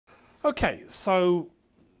Okay, so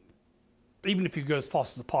even if you go as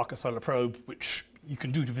fast as the Parker Solar Probe, which you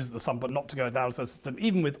can do to visit the sun, but not to go down the solar system,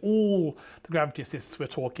 even with all the gravity assists, we're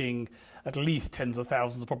talking at least tens of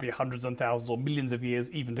thousands, probably hundreds and thousands or millions of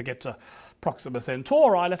years, even to get to Proxima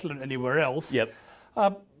Centauri, let alone anywhere else. Yep.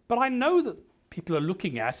 But I know that people are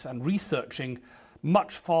looking at and researching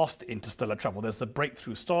much faster interstellar travel. There's the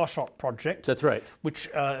Breakthrough Starshot project. That's right. Which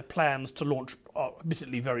plans to launch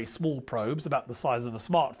admittedly very small probes, about the size of a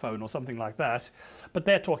smartphone or something like that. But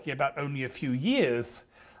they're talking about only a few years,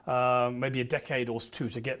 maybe a decade or two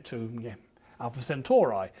to get to Alpha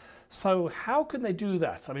Centauri. So how can they do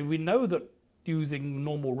that? I mean, we know that using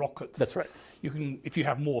normal rockets, that's right, you can, if you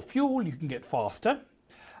have more fuel, you can get faster.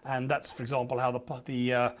 And that's, for example, how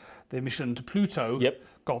the mission to Pluto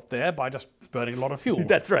got there, by just burning a lot of fuel.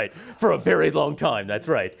 That's right, for a very long time, that's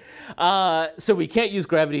right. So we can't use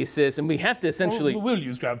gravity assist, and we have to essentially... Well, we will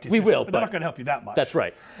use gravity assist, we will, but they're not going to help you that much. That's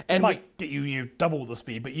right. And it might get you double the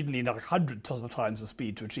speed, but you'd need like hundreds of times the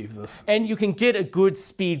speed to achieve this. And you can get a good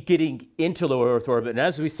speed getting into low Earth orbit, and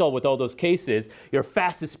as we saw with all those cases, your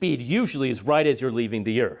fastest speed usually is right as you're leaving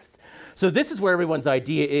the Earth. So this is where everyone's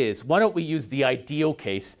idea is. Why don't we use the ideal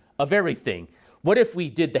case of everything? What if we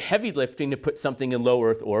did the heavy lifting to put something in low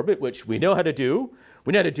Earth orbit, which we know how to do,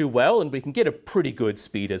 we know how to do well, and we can get a pretty good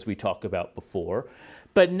speed as we talked about before.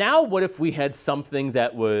 But now what if we had something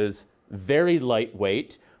that was very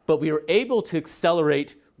lightweight, but we were able to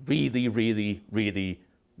accelerate really, really, really,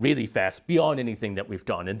 really fast beyond anything that we've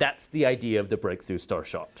done? And that's the idea of the Breakthrough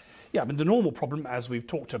Starshot. Yeah, I mean, the normal problem, as we've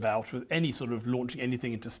talked about with any sort of launching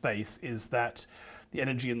anything into space, is that the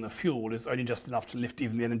energy in the fuel is only just enough to lift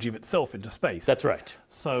even the energy of itself into space. That's right.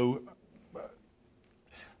 So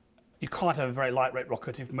you can't have a very lightweight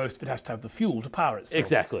rocket if most of it has to have the fuel to power itself.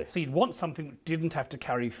 Exactly. So you'd want something that didn't have to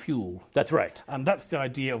carry fuel. That's right. And that's the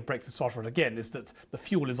idea of Breakthrough Starshot again, is that the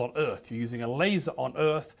fuel is on Earth. You're using a laser on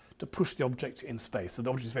Earth to push the object in space. So the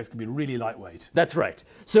object in space can be really lightweight. That's right.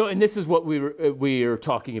 So, and this is what we're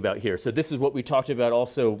talking about here. So this is what we talked about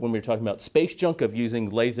also when we were talking about space junk, of using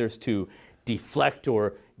lasers to deflect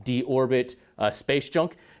or deorbit space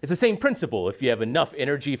junk. It's the same principle. If you have enough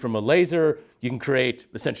energy from a laser, you can create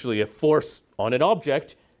essentially a force on an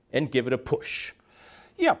object and give it a push.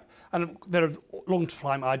 Yeah, and there are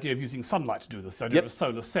long-time idea of using sunlight to do this. So you have a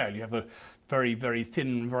solar cell. You have a very, very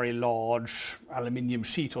thin, very large aluminium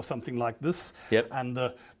sheet or something like this, and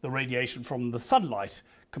the radiation from the sunlight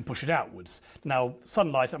can push it outwards. Now,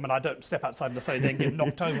 sunlight, I mean, I don't step outside the sun and then get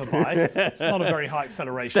knocked over by it. It's not a very high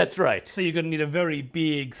acceleration. That's right. So you're going to need a very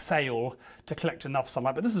big sail to collect enough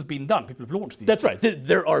sunlight. But this has been done. People have launched these That's things. right.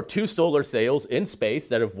 There are 2 solar sails in space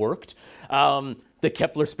that have worked. The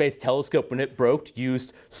Kepler Space Telescope, when it broke,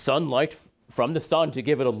 used sunlight from the sun to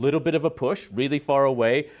give it a little bit of a push, really far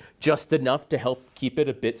away, just enough to help keep it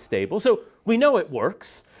a bit stable. So we know it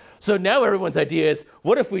works. So now everyone's idea is,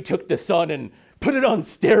 what if we took the sun and put it on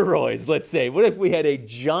steroids, let's say? What if we had a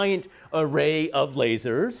giant array of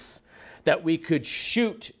lasers that we could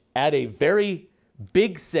shoot at a very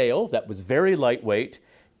big sail that was very lightweight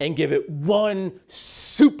and give it one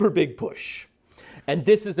super big push? And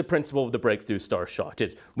this is the principle of the Breakthrough Starshot,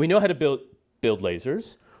 is we know how to build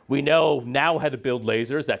lasers. We know now how to build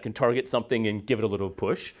lasers that can target something and give it a little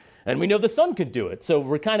push. And we know the sun can do it. So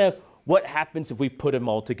we're kind of, what happens if we put them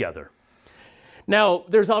all together? Now,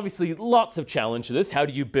 there's obviously lots of challenge to this. How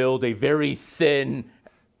do you build a very thin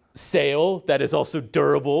sail that is also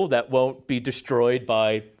durable, that won't be destroyed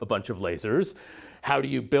by a bunch of lasers? How do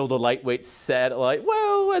you build a lightweight satellite?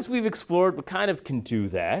 Well, as we've explored, we kind of can do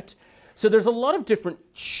that. So there's a lot of different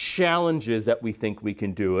challenges that we think we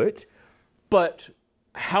can do it, but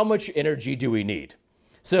how much energy do we need?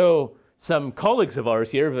 So some colleagues of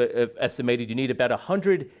ours here have estimated you need about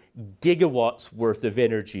 100 gigawatts worth of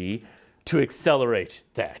energy to accelerate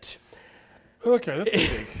that. Okay, that's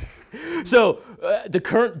pretty big. So the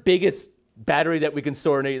current biggest battery that we can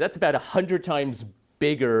store in, that's about 100 times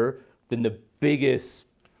bigger than the biggest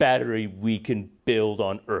battery we can build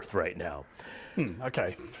on Earth right now.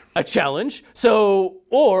 Okay. A challenge. So,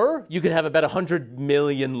 or you could have about 100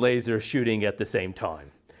 million lasers shooting at the same time.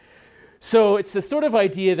 So it's the sort of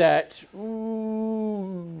idea that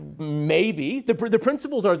maybe the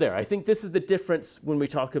principles are there. I think this is the difference when we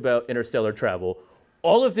talk about interstellar travel.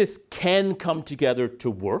 All of this can come together to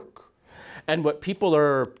work. And what people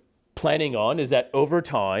are planning on is that over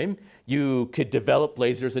time, you could develop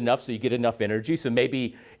lasers enough so you get enough energy. So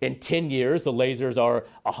maybe in 10 years, the lasers are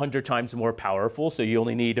 100 times more powerful. So you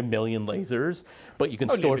only need 1 million lasers, but you can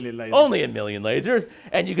store only 1 million lasers,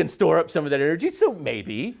 and you can store up some of that energy. So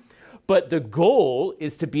maybe. But the goal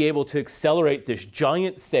is to be able to accelerate this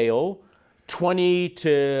giant sail 20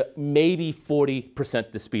 to maybe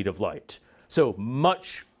 40% the speed of light. So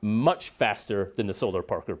much, much faster than the Solar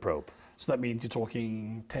Parker probe. So that means you're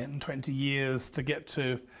talking 10, 20 years to get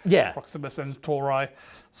to Proxima Centauri.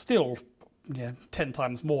 Still, 10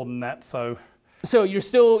 times more than that. So you're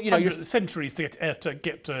still, you're centuries to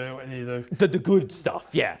get to any of the good stuff.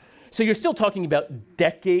 Yeah. So you're still talking about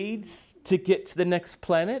decades to get to the next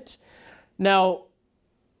planet. Now,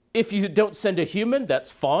 if you don't send a human,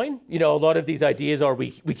 that's fine. A lot of these ideas are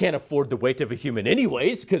we can't afford the weight of a human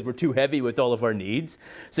anyways because we're too heavy with all of our needs.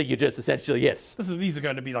 So you just essentially, these are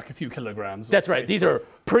going to be like a few kilograms. That's right. These are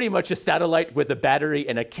pretty much a satellite with a battery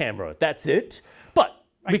and a camera. That's it. But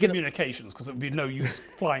we can communications, because it would be no use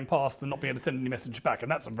flying past and not being able to send any message back,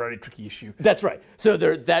 and that's a very tricky issue. That's right. So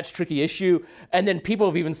that's a tricky issue. And then people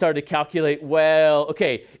have even started to calculate, well,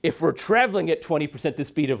 okay, if we're traveling at 20% the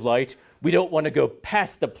speed of light, we don't want to go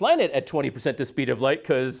past the planet at 20% the speed of light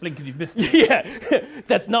because... Lincoln, you've missed it. Yeah,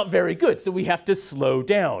 that's not very good. So we have to slow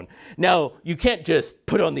down. Now, you can't just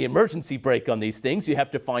put on the emergency brake on these things. You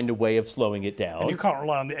have to find a way of slowing it down. And you can't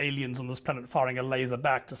rely on the aliens on this planet firing a laser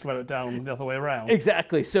back to slow it down the other way around.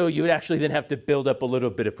 Exactly. So you would actually then have to build up a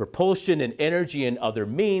little bit of propulsion and energy and other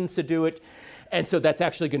means to do it. And so that's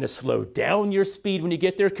actually going to slow down your speed when you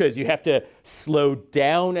get there because you have to slow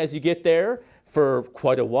down as you get there for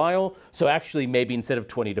quite a while. So actually maybe instead of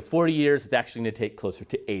 20 to 40 years, it's actually going to take closer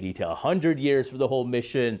to 80 to 100 years for the whole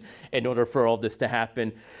mission in order for all this to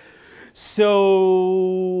happen.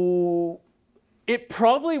 So it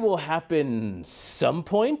probably will happen some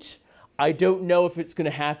point. I don't know if it's going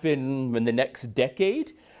to happen in the next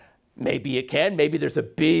decade. Maybe it can. Maybe there's a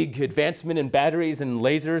big advancement in batteries and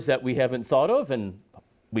lasers that we haven't thought of, and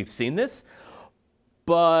we've seen this.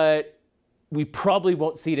 But we probably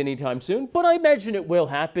won't see it anytime soon, but I imagine it will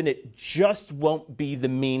happen. It just won't be the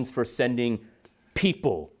means for sending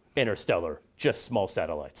people interstellar, just small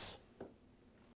satellites.